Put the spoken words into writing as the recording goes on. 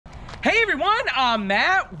Hey everyone, I'm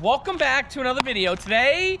Matt. Welcome back to another video.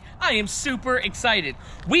 Today, I am super excited.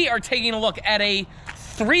 We are taking a look at a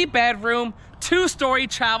 3-bedroom, 2-story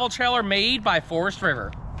travel trailer made by Forest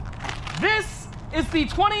River. This is the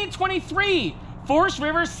 2023 Forest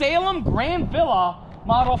River Salem Gandvilla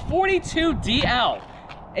model 42DL.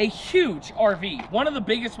 A huge RV, one of the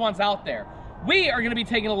biggest ones out there. We are gonna be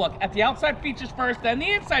taking a look at the outside features first, then the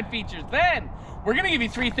inside features, then we're gonna give you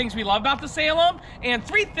 3 things we love about the Salem and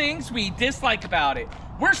 3 things we dislike about it.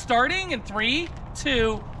 We're starting in 3,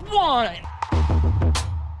 2, 1.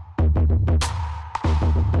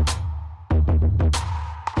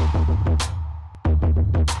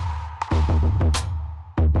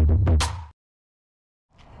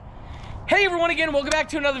 Hey everyone again, welcome back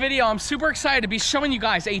to another video. I'm super excited to be showing you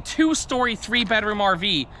guys a 2-story, 3-bedroom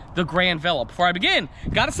RV, the Gandvilla. Before I begin,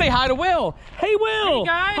 gotta say hi to Will. Hey Will! Hey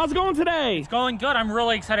guys! How's it going today? It's going good. I'm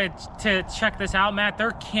really excited to check this out, Matt.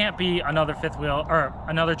 There can't be another fifth wheel or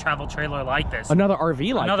another travel trailer like this. Another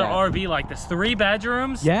RV like another that. RV like this. 3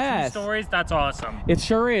 bedrooms, yes. 2 stories, that's awesome. It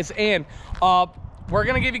sure is. And we're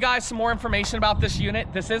gonna give you guys some more information about this unit.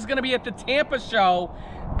 This is gonna be at the Tampa show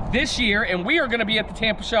this year, and we are gonna be at the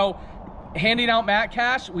Tampa show handing out Matt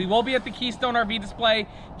Cash. We will be at the Keystone RV display.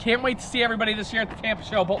 Can't wait to see everybody this year at the Tampa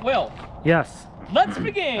show. But Will, Yes. let's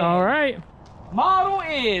begin. All right. Model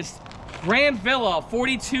is Gandvilla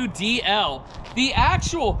 42DL. The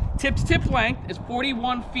actual tip-to-tip length is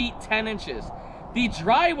 41 feet 10 inches. The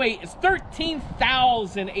dry weight is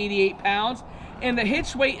 13,088 pounds, and the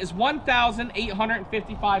hitch weight is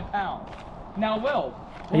 1,855 pounds. Now, Will,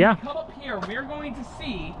 when we come up here, we're going to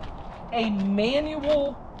see a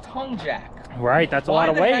manual tongue jack. Right, that's a lot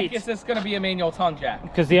of weight. Why the heck is this going to be a manual tongue jack?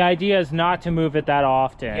 Because the idea is not to move it that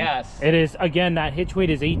often. Yes. It is, again, that hitch weight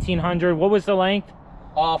is 1,800. What was the length?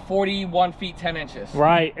 41 feet 10 inches.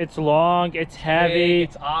 Right, it's long, it's heavy. Big,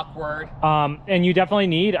 it's awkward. And you definitely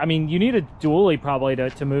need, you need a dually probably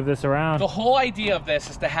to move this around. The whole idea of this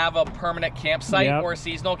is to have a permanent campsite or a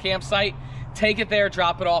seasonal campsite. Take it there,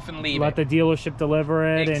 drop it off, and leave Let the dealership deliver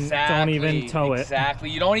it and don't even tow it. Exactly.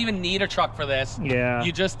 You don't even need a truck for this. Yeah.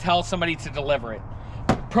 You just tell somebody to deliver it.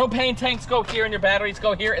 Propane tanks go here and your batteries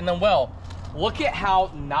go here, and then, well, look at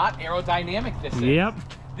how not aerodynamic this is. Yep.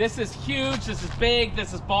 This is huge, this is big,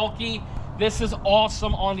 this is bulky, this is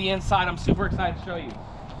awesome on the inside. I'm super excited to show you.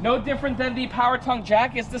 No different than the power tongue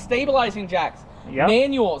jack is the stabilizing jacks. Yep.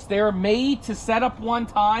 Manuals, they're made to set up one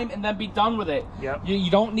time and then be done with it. Yep. You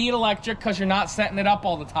don't need electric because you're not setting it up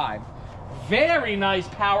all the time. Very nice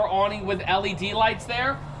power awning with LED lights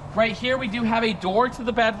there. Right here we do have a door to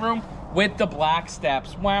the bedroom with the black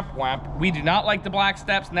steps. Wham, wham. We do not like the black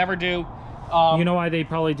steps, never do. You know why they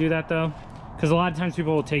probably do that though? Because a lot of times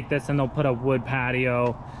people will take this and they'll put a wood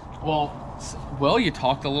patio. Well, you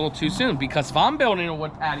talked a little too soon, because if I'm building a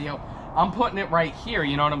wood patio, I'm putting it right here,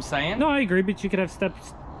 you know what I'm saying? No, I agree, but you could have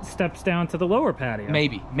steps down to the lower patio.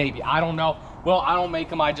 Maybe, I don't know. Well, I don't make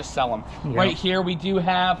them, I just sell them. Yep. Right here, we do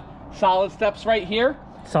have solid steps right here.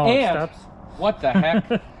 Solid steps? What the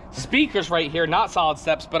heck? Speakers right here, not solid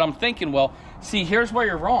steps, but I'm thinking, well, see, here's where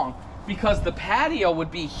you're wrong. Because the patio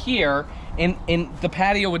would be here, and the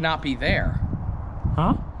patio would not be there.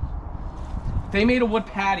 Huh? They made a wood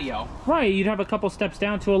patio. Right, you'd have a couple steps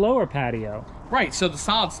down to a lower patio. Right, so the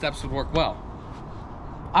solid steps would work well.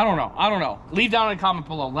 I don't know. Leave down in the comment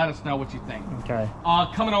below. Let us know what you think. Okay.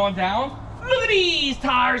 Coming on down. Look at these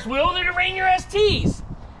tires, Will. They're the Rainier STs.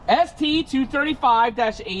 ST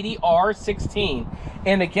 235-80R16.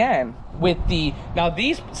 And again, with the... Now,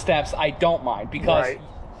 these steps I don't mind because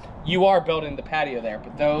you are building the patio there,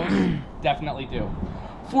 but those definitely do.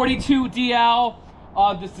 42DL.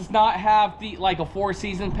 This does not have the a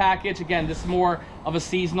 4-season package. Again, this is more of a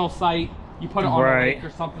seasonal site. You put it on a lake or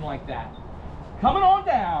something like that. Coming on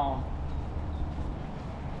down.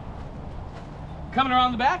 Coming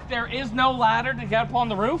around the back, there is no ladder to get up on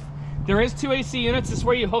the roof. There is 2 AC units. This is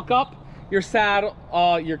where you hook up your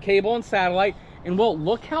your cable and satellite. And well,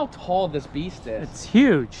 look how tall this beast is. It's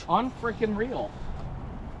huge. Unfreaking real.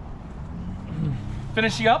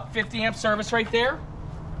 Finishing up, 50 amp service right there.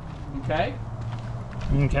 Okay.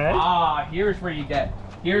 Okay. Here's where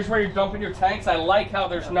you're dumping your tanks. I like how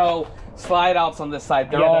there's no slide outs on this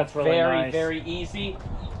side. They're all really nice. very easy.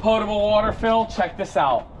 Potable water fill. Check this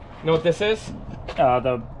out. You know what this is?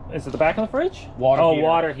 Is it the back of the fridge? Water heater.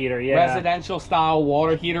 Water heater, yeah. Residential style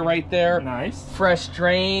water heater right there. Nice. Fresh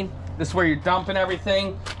drain. This is where you're dumping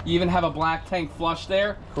everything. You even have a black tank flush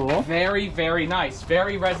there. Cool. Very, very nice.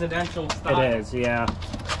 Very residential style. It is, yeah.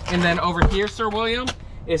 And then over here, Sir William,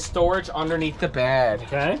 is storage underneath the bed.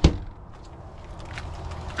 Okay.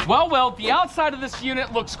 Well, the outside of this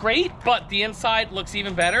unit looks great, but the inside looks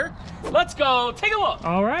even better. Let's go take a look.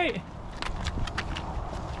 All right.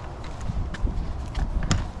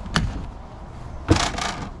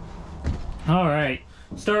 All right,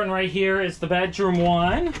 starting right here is the bedroom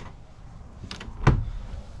 1.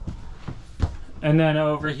 And then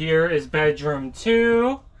over here is bedroom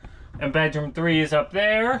 2. And bedroom 3 is up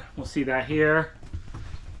there. We'll see that here.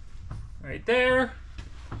 Right there.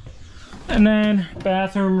 And then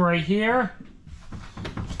bathroom right here.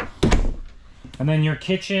 And then your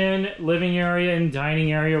kitchen, living area, and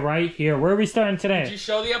dining area right here. Where are we starting today? Did you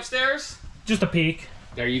show the upstairs? Just a peek.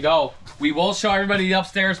 There you go. We will show everybody the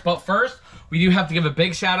upstairs, but first, we do have to give a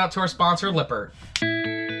big shout out to our sponsor, Lippert.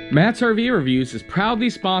 Matt's RV Reviews is proudly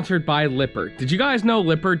sponsored by Lippert. Did you guys know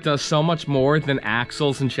Lippert does so much more than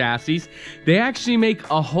axles and chassis? They actually make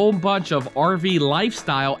a whole bunch of RV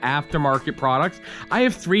lifestyle aftermarket products. I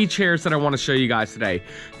have 3 chairs that I want to show you guys today.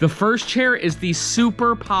 The first chair is the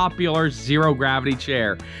super popular zero gravity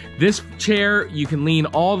chair. This chair, you can lean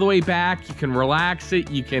all the way back, you can relax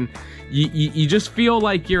it, you just feel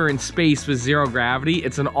like you're in space with zero gravity.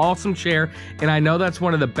 It's an awesome chair, and I know that's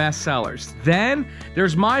one of the best sellers. Then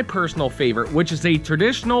there's my personal favorite, which is a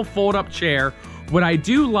traditional fold-up chair. What I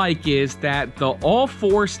do like is that the all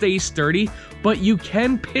 4 stay sturdy, but you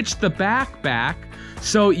can pitch the back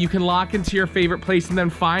so you can lock into your favorite place. And then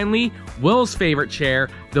finally, Will's favorite chair,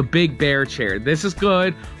 the Big Bear chair. This is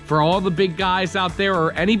good for all the big guys out there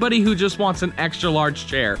or anybody who just wants an extra large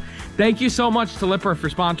chair. Thank you so much to Lippert for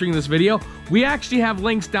sponsoring this video. We actually have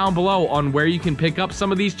links down below on where you can pick up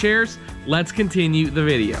some of these chairs. Let's continue the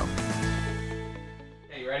video.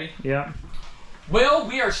 Okay, you ready? Yeah. Will,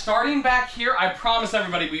 we are starting back here. I promise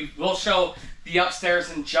everybody we will show the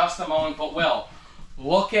upstairs in just a moment, but Will,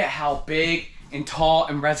 look at how big and tall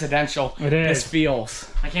and residential this feels.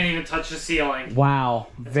 I can't even touch the ceiling. Wow,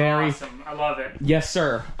 it's very awesome. I love it. Yes,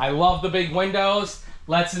 sir. I love the big windows.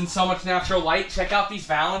 Lets in so much natural light. Check out these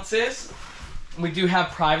valances. We do have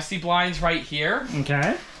privacy blinds right here.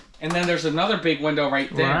 Okay. And then there's another big window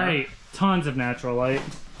right there. Right. Tons of natural light.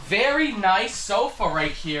 Very nice sofa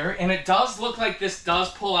right here. And it does look like this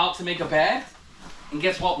does pull out to make a bed. And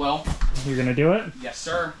guess what, Will? You're gonna do it? Yes,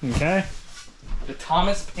 sir. Okay. The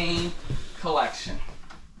Thomas Paine collection.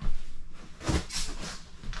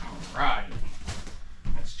 All right.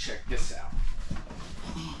 Let's check this out.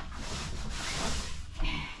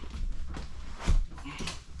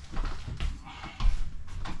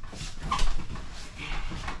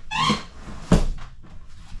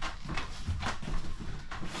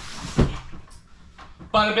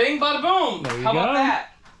 Bada bing, bada boom. There you How go. about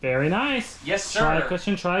that? Very nice. Yes, sir.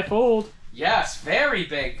 Tri-cushion, tri-fold. Yes, very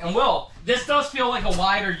big. And Will, this does feel like a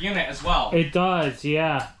wider unit as well. It does,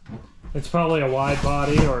 yeah. It's probably a wide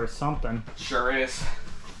body or something. Sure is.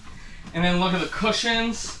 And then look at the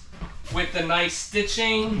cushions with the nice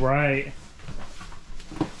stitching. Right.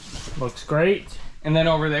 Looks great. And then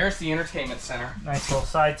over there's the entertainment center. Nice little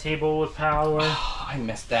side table with power. Oh, I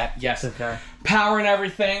missed that. Yes. Okay. Power and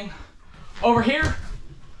everything. Over here,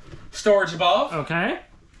 storage above. Okay.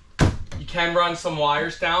 You can run some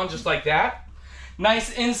wires down just like that.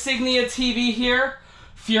 Nice Insignia TV here.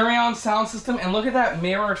 Furrion sound system. And look at that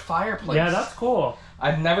mirrored fireplace. Yeah, that's cool.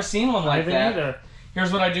 I've never seen one like that. I haven't either.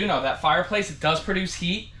 Here's what I do know. That fireplace, it does produce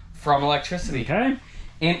heat from electricity. Okay.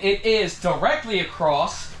 And it is directly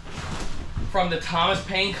across from the Thomas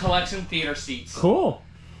Paine Collection theater seats. Cool.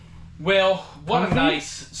 Will, what Comfy? a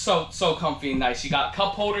nice, so comfy and nice. You got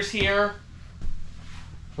cup holders here.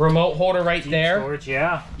 Remote holder right Deep there. storage,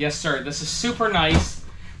 yeah. Yes, sir. This is super nice.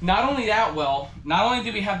 Not only that, Will, not only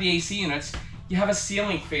do we have the AC units, you have a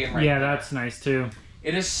ceiling fan right Yeah, there. that's nice too.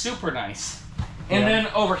 It is super nice. And Yeah. then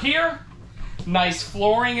over here, nice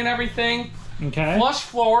flooring and everything. Okay. Flush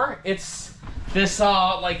floor. It's this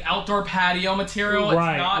like outdoor patio material.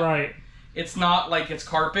 Right. It's not like it's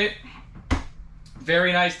carpet.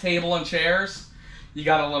 Very nice table and chairs. You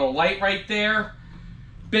got a little light right there.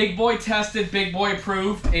 Big boy tested, big boy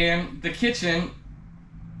approved, and the kitchen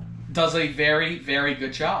does a very, very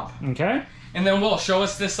good job. Okay. And then Will, show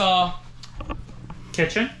us this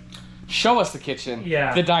Kitchen. show us the kitchen.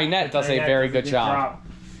 Yeah. The dinette does a very good job.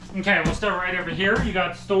 Okay, we'll start right over here. You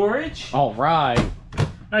got storage. All right.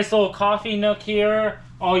 Nice little coffee nook here.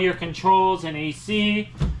 All your controls and AC.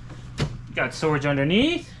 Got storage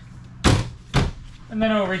underneath. And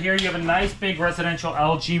then over here you have a nice big residential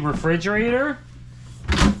LG refrigerator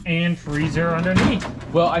and freezer underneath.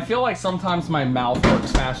 Well, I feel like sometimes my mouth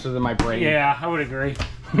works faster than my brain. Yeah, I would agree.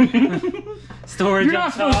 Storage You're not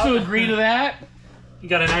up supposed top. to agree to that. You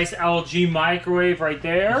got a nice LG microwave right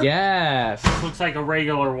there. Yes. Looks like a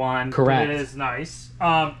regular one. Correct. But it is nice.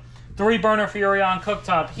 3-burner Furrion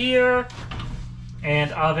cooktop here.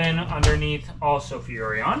 And oven underneath, also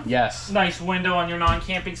Furrion. Yes. Nice window on your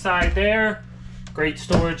non-camping side there. Great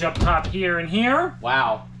storage up top here and here.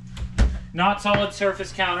 Wow. Not solid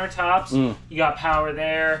surface countertops. You got power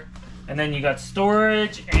there. And then you got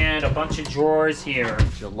storage and a bunch of drawers here.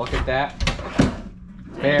 So look at that.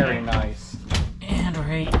 Very nice. And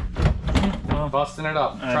right. Well, Busting it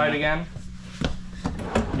up. Try it again.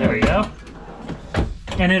 there we go.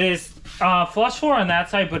 And it is flush floor on that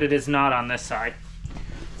side, but it is not on this side.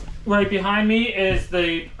 Right behind me is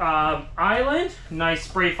the island. Nice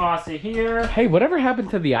spray faucet here. Hey, whatever happened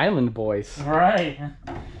to the Island Boys? All right.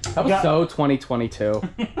 That was so 2022.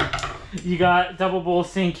 You got double bowl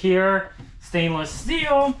sink here, stainless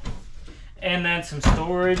steel, and then some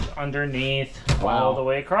storage underneath all the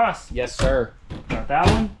way across. Yes, sir. Got that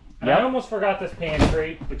one. Yep. I almost forgot this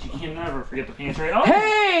pantry, but you can never forget the pantry. Oh,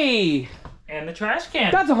 Hey! and the trash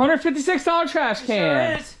can. That's a $156 trash can.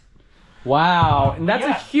 Sure is. Wow, and that's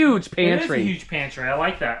a huge pantry. It is a huge pantry. I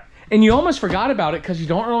like that. And you almost forgot about it because you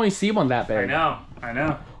don't really see one that big. I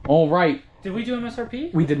know. All right. Did we do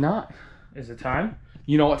MSRP? We did not. Is it time?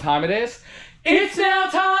 You know what time it is? It's now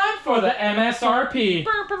time for the MSRP.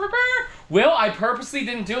 Will, I purposely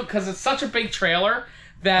didn't do it because it's such a big trailer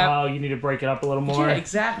that... Oh, you need to break it up a little more. Yeah,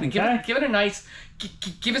 exactly. Okay. Give it a nice...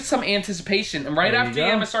 Give it some anticipation. And right after the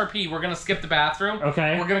MSRP, we're going to skip the bathroom.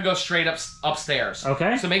 Okay. We're going to go straight upstairs.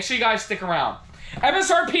 Okay. So make sure you guys stick around.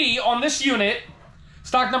 MSRP on this unit,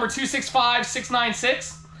 stock number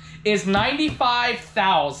 265696, is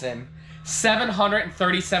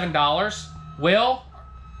 $95,737. Will,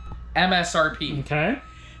 MSRP. Okay.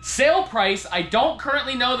 Sale price, I don't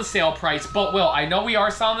currently know the sale price, but Will, I know we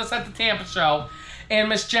are selling this at the Tampa show. And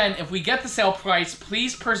Miss Jen, if we get the sale price,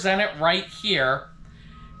 please present it right here.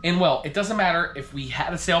 And Will, it doesn't matter if we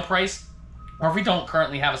had a sale price or if we don't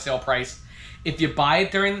currently have a sale price. If you buy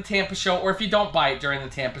it during the Tampa show or if you don't buy it during the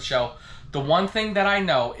Tampa show, the one thing that I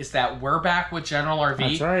know is that we're back with General RV.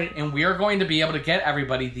 That's right. And we are going to be able to get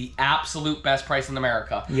everybody the absolute best price in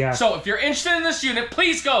America. Yeah. So if you're interested in this unit,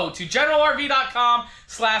 please go to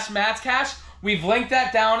generalrv.com/MatsCash. We've linked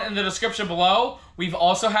that down in the description below. We've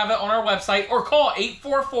also have it on our website, or call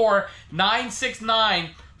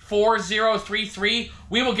 844-969-4033.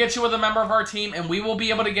 We will get you with a member of our team, and we will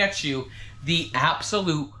be able to get you the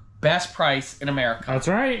absolute best price in America. That's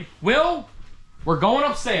right. Will, we're going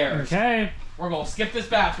upstairs. Okay. We're going to skip this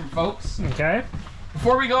bathroom, folks. Okay.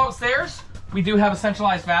 Before we go upstairs, we do have a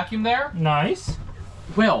centralized vacuum there. Nice.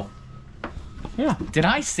 Will. Yeah. Did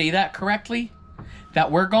I say that correctly? That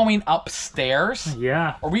we're going upstairs?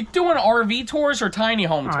 Yeah. Are we doing RV tours or tiny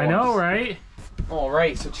home tours? I know, right? All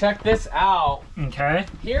right, so check this out. Okay.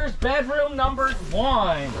 Here's bedroom number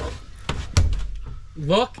 1.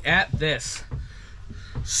 Look at this.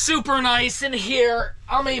 Super nice in here.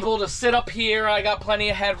 I'm able to sit up here. I got plenty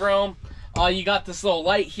of headroom. You got this little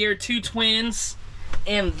light here, 2 twins.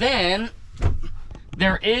 And then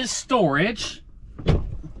there is storage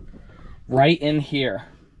right in here.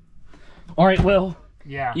 All right, Will.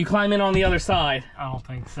 Yeah. You climb in on the other side. I don't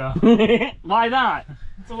think so. Why not?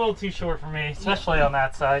 It's a little too short for me, especially on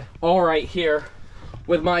that side. All right, here.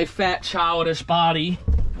 With my fat, childish body,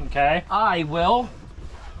 Okay. I will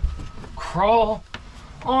crawl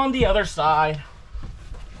on the other side.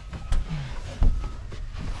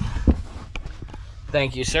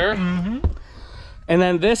 Thank you, sir. Mm-hmm. And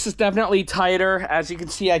then this is definitely tighter. As you can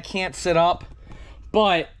see, I can't sit up,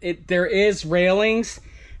 but there is railings,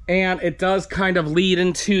 and it does kind of lead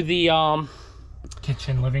into the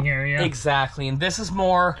Kitchen, living area. exactly. And this is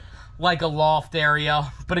more like a loft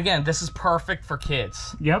area, but again, this is perfect for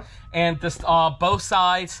kids. Yep. And this both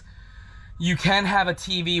sides, you can have a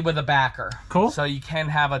TV with a backer. Cool. So you can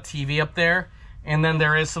have a TV up there, and then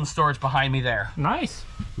there is some storage behind me there. Nice.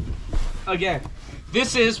 Again,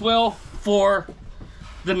 this is, Will, for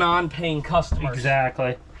the non-paying customers.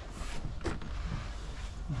 Exactly.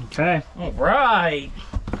 Okay. All right.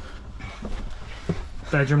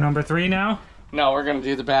 Bedroom number 3 now. No, we're gonna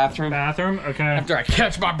do the bathroom Bathroom. Okay. after I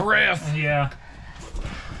catch my breath. Yeah.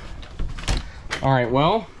 All right,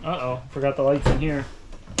 well, Uh-oh. Forgot the lights in here.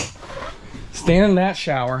 stand in that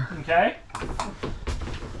shower. Okay.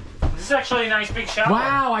 This is actually a nice big shower.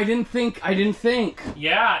 Wow, I didn't think.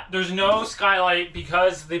 Yeah, there's no skylight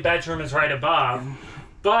because the bedroom is right above.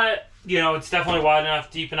 But, you know, it's definitely wide enough,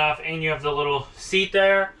 deep enough, and you have the little seat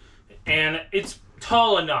there. And it's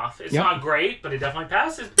tall enough. It's not great, but it definitely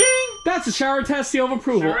passes. Bing! That's a shower test seal of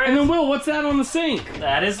approval. Sure is. And then, Will, what's that on the sink?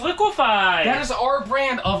 That is liquefied. That is our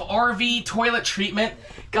brand of RV toilet treatment.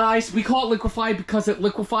 Guys, we call it liquefied because it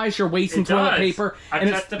liquefies your waste and toilet paper. I've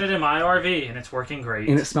tested it in my RV, and it's working great.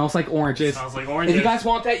 And it smells like oranges. It smells like oranges. If you guys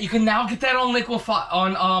want that, you can now get that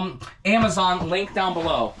on Amazon. Link down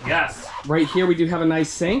below. Yes. Right here, we do have a nice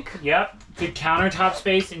sink. Yep. Good countertop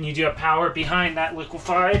space, and you do have power behind that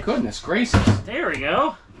liquefied. Goodness gracious. There we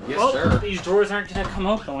go. Yes, sir. These drawers aren't going to come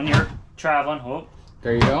open when you're traveling. Oh.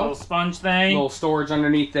 There you go. Little sponge thing. Little storage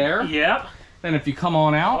underneath there. Yep. Then if you come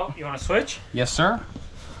on out. Oh, you want to switch? Yes, sir.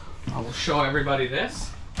 I will show everybody this.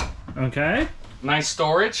 Okay. Nice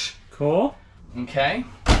storage. Cool. Okay.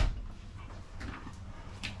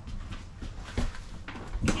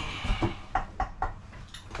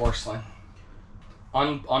 Porcelain.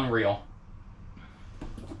 Unreal.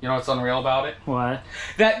 You know what's unreal about it? What?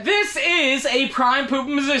 That this is a prime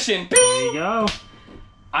pooping position. Bing! There you go.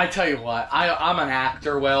 I tell you what, I'm an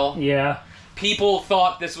actor, Will. Yeah. People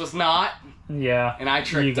thought this was not. Yeah. And I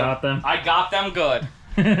tricked them. You got them. I got them good.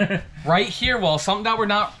 Right here, Will, something that we're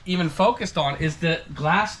not even focused on is the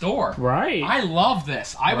glass door. Right. I love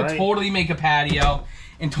this. I would totally make a patio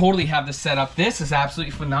and totally have this set up. This is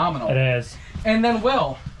absolutely phenomenal. It is. And then,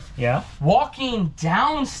 Will. Yeah. Walking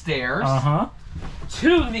downstairs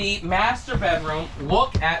to the master bedroom,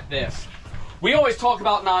 look at this. We always talk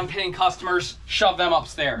about non-paying customers, shove them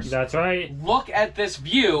upstairs. That's right. Look at this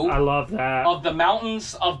view. I love that. Of the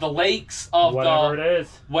mountains, of the lakes, of whatever it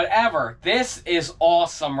is. Whatever. This is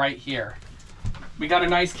awesome right here. We got a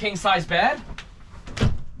nice king-size bed.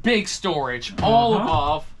 Big storage. All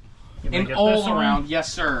above. And all around.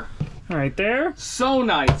 Yes, sir. Right there. So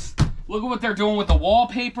nice. Look at what they're doing with the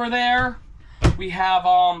wallpaper there. We have,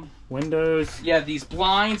 windows. Yeah, these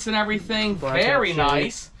blinds and everything. Very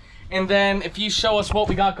nice. And then if you show us what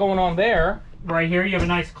we got going on there. Right here, you have a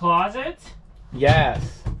nice closet.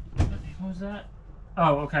 Yes. What was that?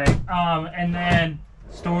 Oh, okay. And then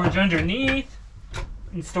storage underneath.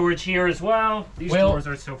 And storage here as well. These doors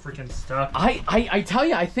are so freaking stuck. I tell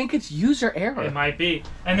you, I think it's user error. It might be.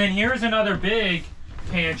 And then here's another big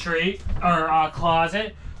pantry, or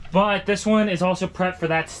closet. But this one is also prepped for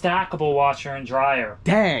that stackable washer and dryer.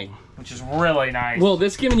 Dang. Which is really nice. Well,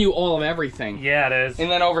 this giving you all of everything. Yeah, it is. And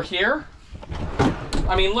then over here,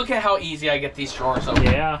 I mean, look at how easy I get these drawers open.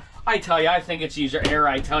 Yeah. I tell you, I think it's user error,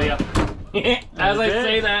 I tell you. As I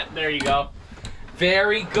say that, there you go.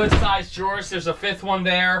 Very good sized drawers. There's a fifth one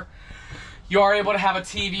there. You are able to have a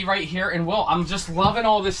TV right here. And Will, I'm just loving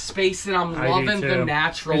all this space and I'm loving the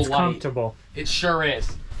natural light. It's comfortable. It sure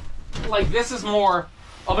is. Like, this is more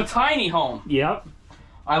of a tiny home. Yep.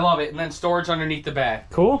 I love it. And then storage underneath the bed.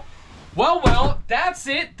 Cool. Well, that's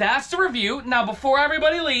it. That's the review. Now, before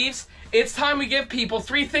everybody leaves, it's time we give people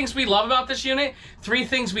 3 things we love about this unit, 3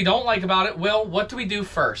 things we don't like about it. Will, what do we do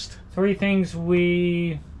first? 3 things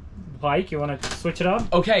we like. You want to switch it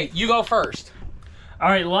up? Okay, you go first. All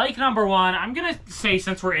right, like number 1, I'm going to say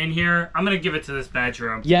since we're in here, I'm going to give it to this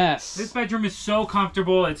bedroom. Yes. This bedroom is so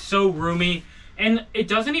comfortable. It's so roomy. And it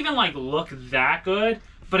doesn't even, like, look that good.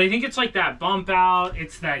 But I think it's like that bump out,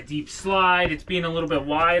 it's that deep slide, it's being a little bit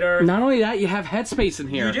wider. Not only that, you have headspace in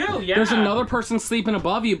here. You do, yeah. There's another person sleeping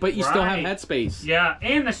above you, but you still have headspace. Yeah,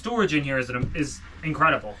 and the storage in here is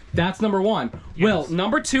incredible. That's number 1. Yes. Will,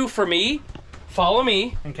 number 2 for me, follow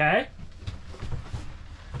me. Okay.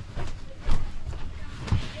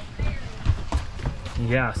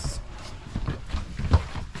 Yes.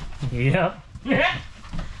 Yep.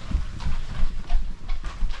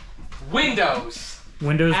 Windows.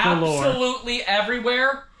 Windows galore. Absolutely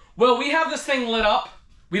everywhere. Well, we have this thing lit up.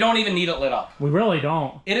 We don't even need it lit up. We really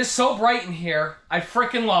don't. It is so bright in here. I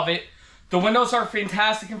freaking love it. The windows are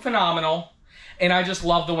fantastic and phenomenal. And I just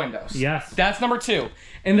love the windows. Yes. That's number 2.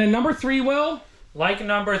 And then number 3, Will? Like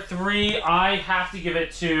number 3, I have to give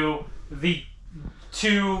it to the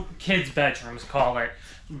 2 kids' bedrooms, call it.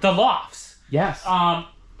 The lofts. Yes.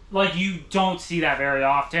 Like, you don't see that very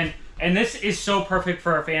often. And this is so perfect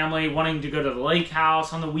for a family wanting to go to the lake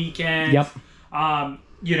house on the weekends. Yep.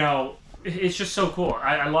 You know, it's just so cool.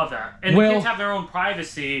 I love that. And the kids have their own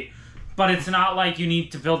privacy, but it's not like you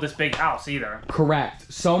need to build this big house either.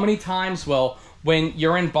 Correct. So many times, Will, when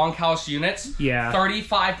you're in bunkhouse units,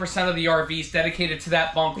 35% of the RV is dedicated to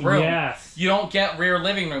that bunk room. Yes. You don't get rear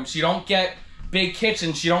living rooms. You don't get big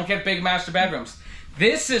kitchens. You don't get big master bedrooms.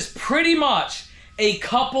 This is pretty much a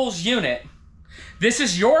couple's unit. This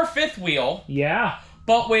is your 5th wheel. Yeah.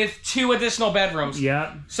 But with 2 additional bedrooms.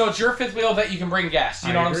 Yeah. So it's your 5th wheel that you can bring guests.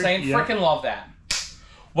 You know what I'm saying? Yeah. Freaking love that.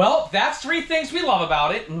 Well, that's 3 things we love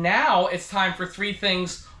about it. Now it's time for 3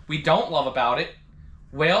 things we don't love about it.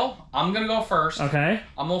 Will, I'm gonna go first. Okay.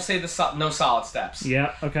 I'm gonna say no solid steps.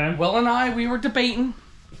 Yeah, okay. Will and I, we were debating.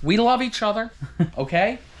 We love each other,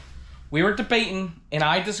 okay? We were debating, and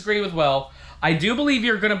I disagree with Will. I do believe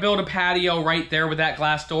you're gonna build a patio right there with that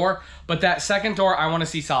glass door, but that second door, I wanna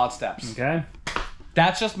see solid steps. Okay.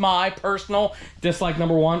 That's just my personal dislike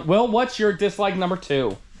number 1. Will, what's your dislike number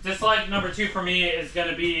 2? Dislike number 2 for me is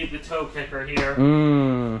gonna be the toe kicker here.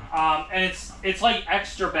 And it's like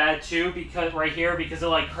extra bad too because it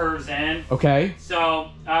like curves in. Okay. So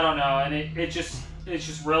I don't know, and it's just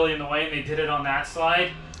really in the way. And they did it on that slide.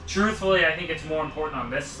 Truthfully, I think it's more important on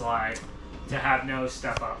this slide to have no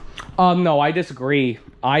step up. No, I disagree.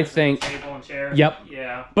 I think table and chair. Yep.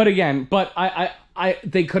 Yeah. But again, I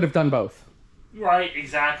they could have done both. Right.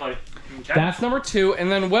 Exactly. Okay. That's number 2, and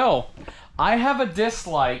then Will, I have a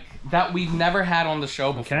dislike that we've never had on the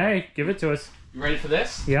show before. Okay, give it to us. You ready for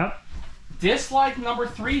this? Yep. Dislike number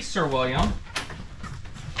 3, Sir William,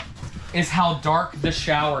 is how dark the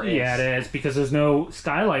shower is. Yeah, it is, because there's no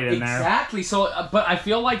skylight in there. Exactly. So, but I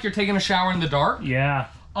feel like you're taking a shower in the dark. Yeah.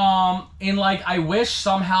 And like, I wish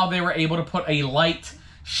somehow they were able to put a light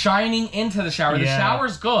shining into the shower. The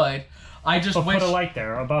shower's good. I just wish... put a light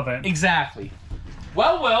there above it. Exactly.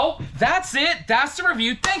 Well, Will, that's it. That's the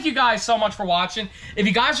review. Thank you guys so much for watching. If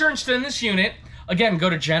you guys are interested in this unit, again, go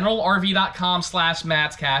to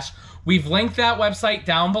generalrv.com/mattscash. We've linked that website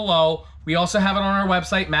down below. We also have it on our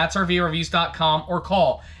website, mattsrvreviews.com, or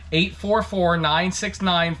call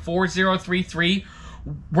 844-969-4033.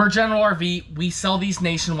 We're General RV. We sell these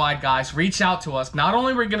nationwide, guys. Reach out to us. Not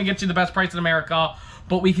only are we going to get you the best price in America,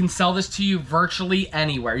 but we can sell this to you virtually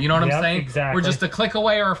anywhere. You know what I'm saying? Exactly. We're just a click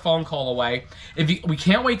away or a phone call away. We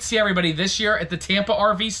can't wait to see everybody this year at the Tampa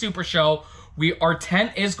RV Super Show. Our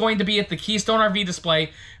tent is going to be at the Keystone RV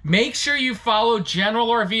display. Make sure you follow General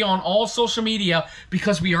RV on all social media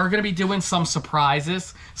because we are going to be doing some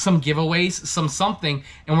surprises, some giveaways, something,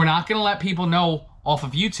 and we're not going to let people know off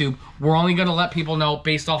of YouTube. We're only going to let people know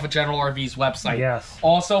based off of General RV's website. Yes.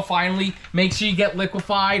 Also, finally, make sure you get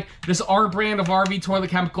liquefied. This our brand of RV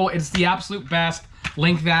toilet chemical. It's the absolute best.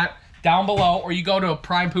 Link that down below, or you go to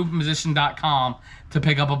primepoopmusician.com to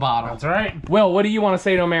pick up a bottle. That's right. Will, what do you want to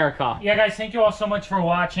say to America? Yeah, guys, thank you all so much for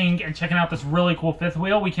watching and checking out this really cool fifth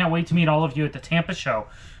wheel. We can't wait to meet all of you at the Tampa show.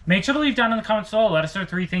 Make sure to leave down in the comments below. Let us know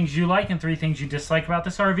 3 things you like and 3 things you dislike about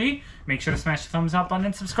this RV. Make sure to smash the thumbs up button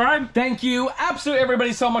and subscribe. Thank you, absolutely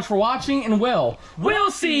everybody, so much for watching, and we'll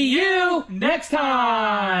see you next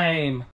time.